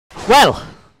Well,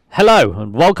 hello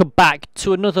and welcome back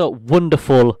to another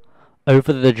wonderful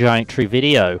Over the Giant Tree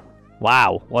video.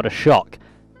 Wow, what a shock.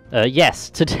 Yes,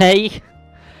 today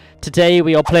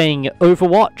we are playing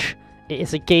Overwatch. It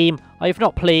is a game I have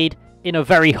not played in a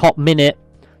very hot minute,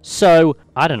 so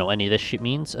I don't know what any of this shit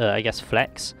means. I guess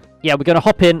flex. Yeah, we're going to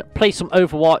hop in, play some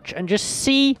Overwatch, and just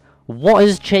see what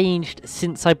has changed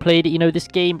since I played it. You know, this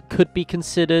game could be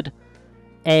considered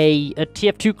a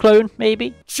TF2 clone,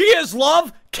 maybe? Cheers,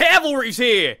 love! Cavalry's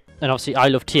here! And obviously, I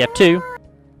love TF2,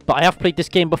 but I have played this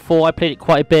game before. I played it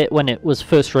quite a bit when it was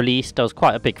first released. I was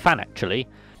quite a big fan, actually.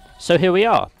 So here we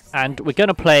are, and we're going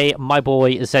to play my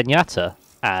boy Zenyatta,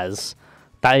 as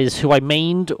that is who I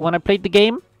mained when I played the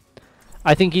game.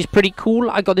 I think he's pretty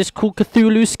cool. I got this cool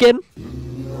Cthulhu skin.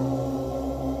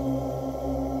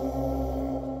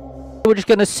 We're just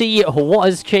going to see what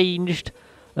has changed.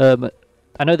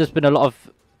 I know there's been a lot of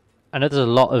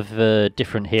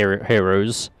different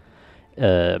heroes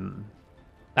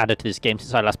added to this game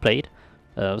since I last played.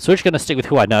 So we're just going to stick with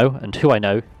who I know, and who I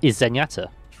know is Zenyatta.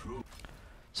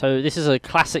 So this is a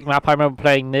classic map. I remember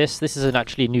playing this. This is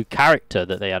actually a new character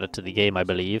that they added to the game, I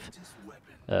believe.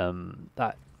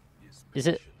 That is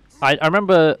it. I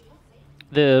remember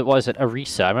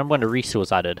Orisa. I remember when Orisa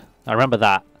was added. I remember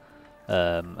that.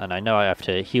 And I know I have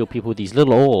to heal people with these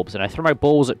little orbs, and I throw my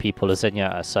balls at people as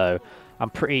Zenyatta, so I'm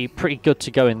pretty good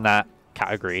to go in that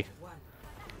category.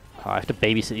 I have to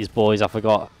babysit these boys. I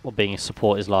forgot what being a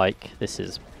support is like. This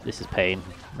is pain,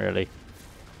 really.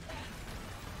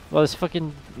 Well, this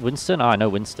fucking Winston? Oh, I know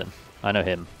Winston. I know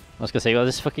him. I was gonna say, well,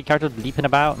 this fucking character leaping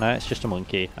about? No, it's just a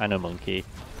monkey. I know monkey.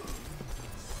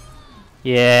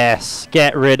 Yes,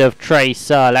 get rid of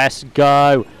Tracer. Let's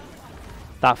go.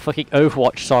 That fucking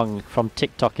Overwatch song from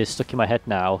TikTok is stuck in my head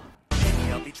now.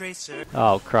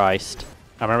 Oh, Christ.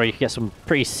 I remember you could get some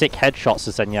pretty sick headshots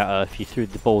as Zenyatta if you threw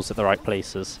the balls at the right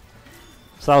places.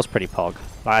 So that was pretty pog.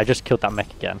 I just killed that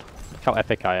mech again. Look how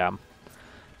epic I am.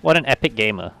 What an epic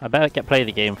gamer. I better play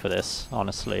the game for this,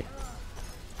 honestly.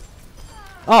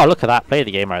 Oh, look at that. Play the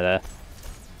game right there.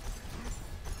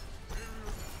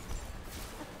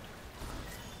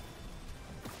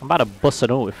 I'm about to bust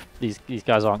an ult if these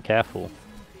guys aren't careful.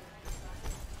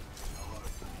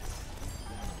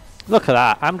 Look at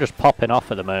that. I'm just popping off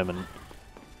at the moment.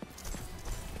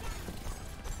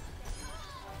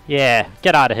 Yeah,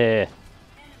 get out of here.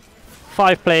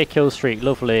 5-player kill streak,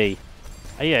 lovely.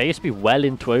 Yeah, I used to be well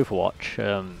into Overwatch.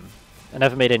 I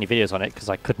never made any videos on it because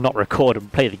I could not record and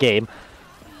play the game.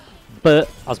 But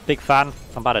I was a big fan.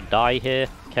 I'm about to die here.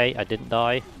 Okay, I didn't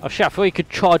die. Oh shit, I thought you could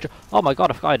charge. Oh my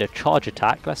god, I forgot I had a charge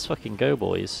attack. Let's fucking go,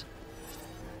 boys.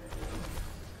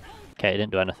 Okay, it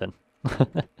didn't do anything.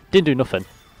 Didn't do nothing.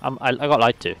 I got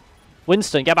lied to.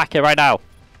 Winston, get back here right now.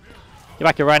 Get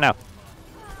back here right now.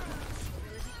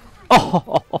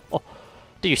 Oh,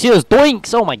 do you see those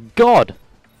doinks? Oh my god.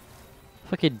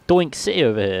 Fucking doink city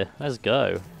over here. Let's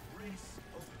go.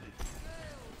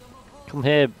 Come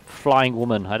here, flying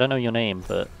woman. I don't know your name,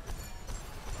 but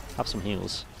have some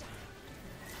heals.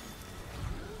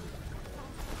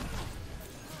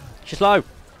 She's low.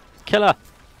 Kill her.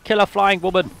 Kill her, flying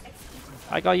woman.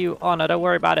 I got you. Oh no, don't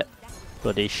worry about it.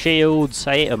 Bloody shields.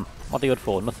 I hate them. What are they good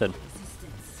for? Nothing.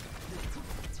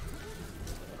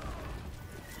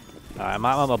 Alright, I'm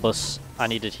out on my bus. I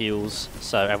needed heals,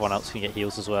 so everyone else can get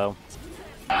heals as well.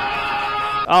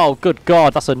 Oh, good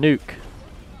god, that's a nuke.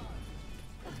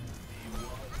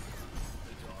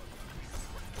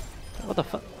 What the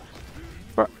fuck?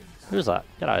 Who's that?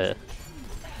 Get out of here.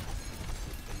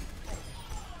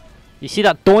 You see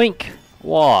that doink?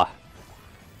 Whoa.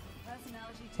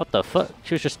 What the fuck?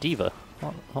 She was just Diva.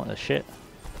 What the shit?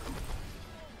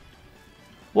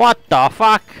 What the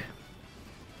fuck?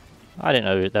 I didn't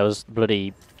know there was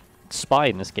bloody spy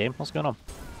in this game. What's going on?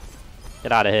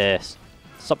 Get out of here.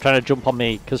 Stop trying to jump on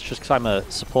me just because I'm a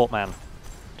support man.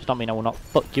 Does not mean I will not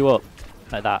fuck you up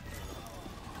like that.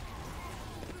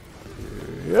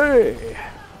 Yeah.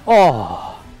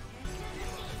 Oh.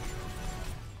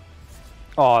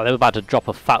 Oh, they were about to drop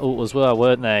a fat ult as well,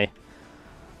 weren't they?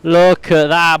 Look at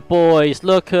that, boys.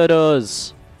 Look at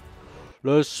us.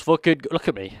 Let's fucking... Look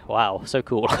at me. Wow, so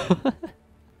cool.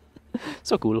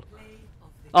 So cool.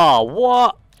 Oh,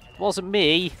 what? Wasn't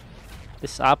me.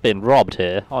 I've been robbed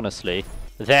here, honestly.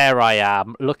 There I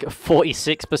am. Look at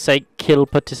 46% kill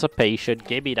participation.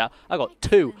 Give me that. I got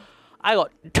 2. I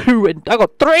got 2 and I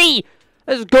got 3.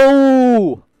 Let's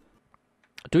go.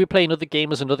 Do we play another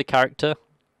game as another character?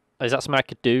 Is that something I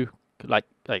could do? Like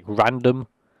random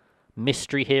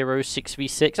mystery heroes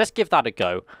 6v6? Let's give that a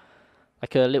go.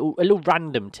 Like a little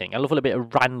random thing. I love a little bit of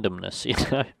randomness, you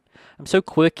know. I'm so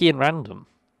quirky and random.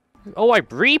 Oh, I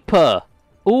Reaper!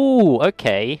 Ooh,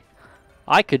 okay.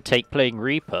 I could take playing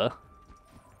Reaper.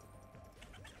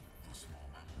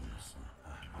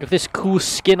 With this cool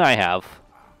skin I have.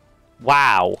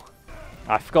 Wow.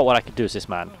 I forgot what I could do as this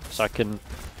man. So I can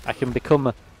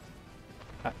become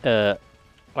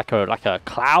like a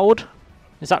cloud?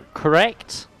 Is that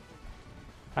correct?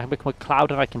 I can become a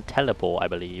cloud and I can teleport, I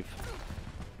believe.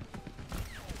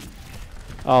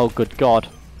 Oh, good God.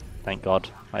 Thank God.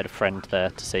 I had a friend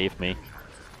there to save me.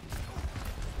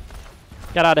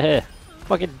 Get out of here.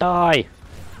 Fucking die.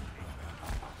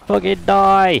 Fucking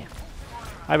die.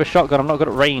 I have a shotgun. I'm not good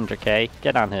at range, okay?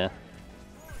 Get down here.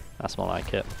 That's more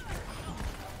like it.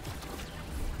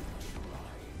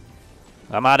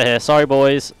 I'm out of here. Sorry,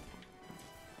 boys.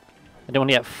 I don't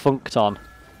want to get funked on.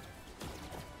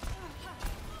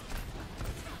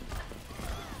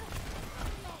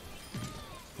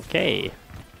 Okay.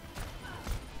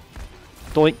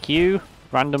 Doink you.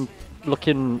 Random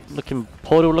looking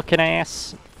portal looking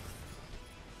ass.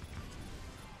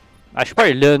 I should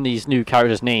probably learn these new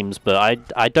characters' names, but I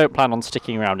don't plan on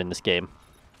sticking around in this game.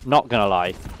 Not gonna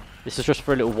lie. This is just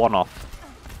for a little one-off.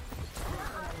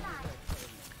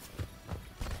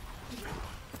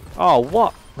 Oh,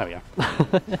 what? There we go.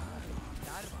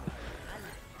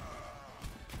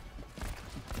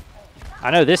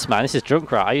 I know this man. This is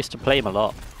Junkrat. I used to play him a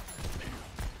lot.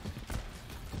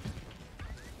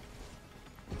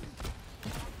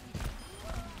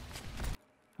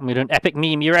 I'm gonna do an epic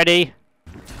meme. You ready?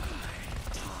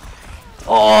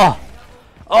 Oh!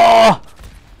 Oh!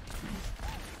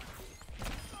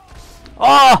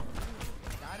 Oh!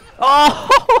 Oh!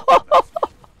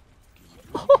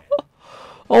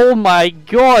 Oh my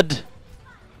God!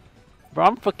 Bro,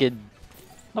 I'm fucking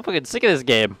sick of this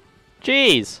game.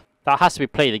 Jeez! That has to be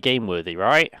play the game worthy,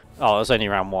 right? Oh, it was only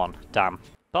round 1. Damn.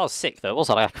 That was sick though. What was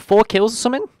that, like 4 kills or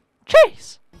something?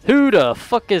 Jeez! Who the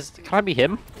fuck is... Can I be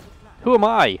him? Who am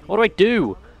I? What do I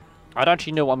do? I don't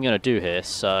actually know what I'm going to do here,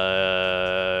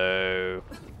 so...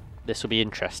 This will be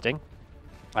interesting.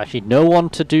 I actually know one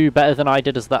to do better than I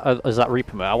did as that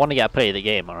Reaper mode. I want to get a play of the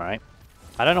game, alright?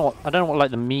 I don't know what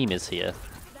like the meme is here.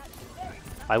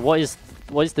 What is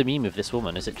the meme of this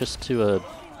woman? Is it just to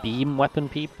beam weapon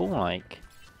people? Like...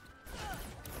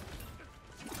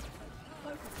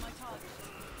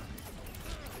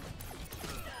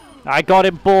 I got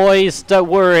him, boys! Don't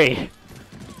worry!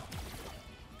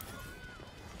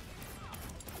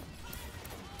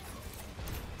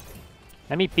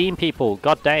 Let me beam people,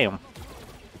 god damn.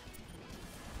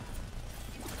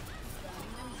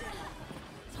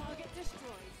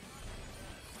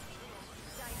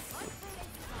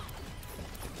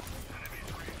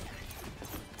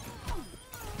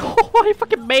 Oh, he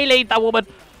fucking meleeed that woman!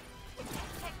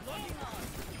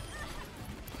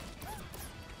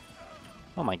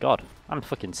 Oh my god, I'm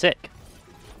fucking sick.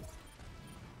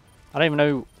 I don't even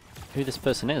know who this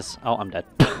person is. Oh, I'm dead.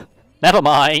 Never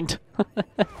mind!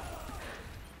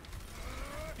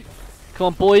 Come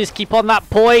on, boys, keep on that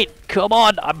point! Come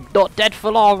on, I'm not dead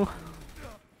for long!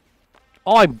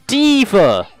 Oh, I'm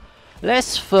Diva!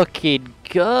 Let's fucking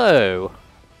go!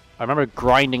 I remember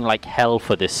grinding like hell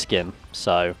for this skin,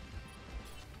 so...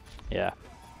 Yeah.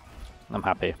 I'm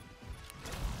happy.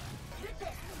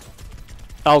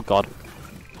 Oh god.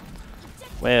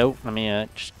 Well, let me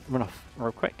just run off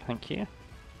real quick, thank you.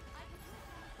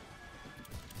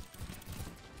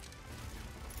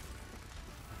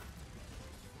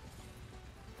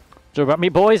 So about me,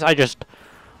 boys, I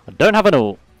don't have an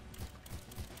ult.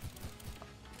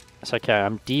 It's okay,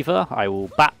 I'm Diva, I will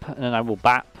bap, and then I will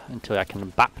bap until I can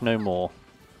bap no more.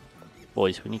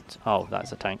 Boys, we need to, oh,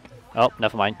 that's a tank. Oh,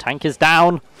 never mind, tank is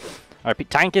down! I repeat,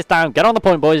 tank is down, get on the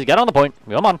point, boys, get on the point,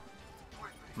 come on!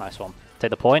 Nice one, take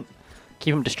the point.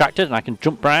 Keep him distracted and I can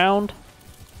jump round.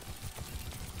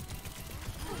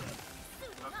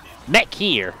 Mech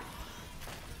here!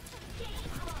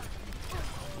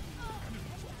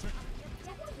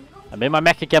 I'm in my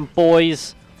mech again,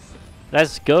 boys.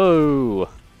 Let's go.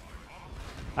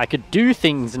 I could do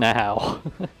things now.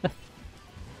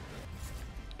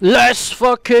 Let's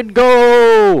fucking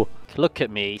go! Look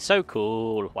at me, so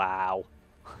cool. Wow.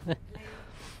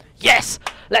 Yes!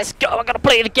 Let's go! I'm gonna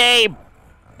play the game!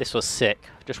 This was sick.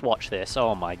 Just watch this.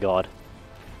 Oh my god.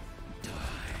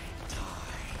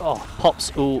 Oh,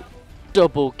 Pop's ult.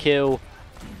 Double kill.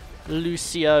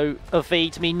 Lucio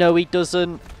evades me. No, he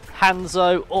doesn't.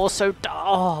 Hanzo also.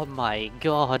 Oh my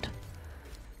god.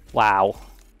 Wow.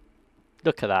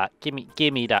 Look at that.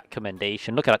 Give me that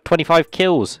commendation. Look at that. 25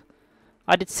 kills.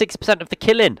 I did 6% of the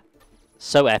killing.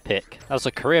 So epic. That was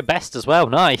a career best as well.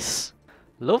 Nice.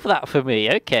 Love that for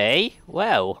me. Okay.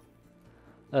 Well.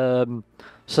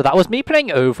 So that was me playing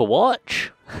Overwatch.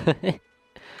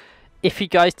 If you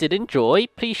guys did enjoy,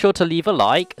 please sure to leave a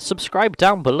like, subscribe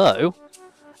down below,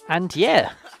 and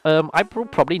yeah, I will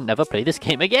probably never play this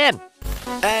game again.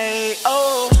 Hey,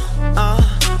 oh,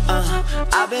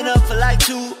 I've been up for like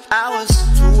 2 hours.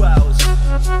 2 hours.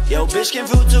 Yo, bitch came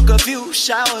through, took a few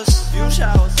showers.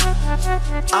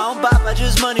 I don't bop, I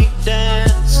just money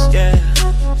dance, yeah.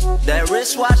 That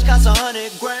wristwatch costs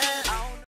 100 grand.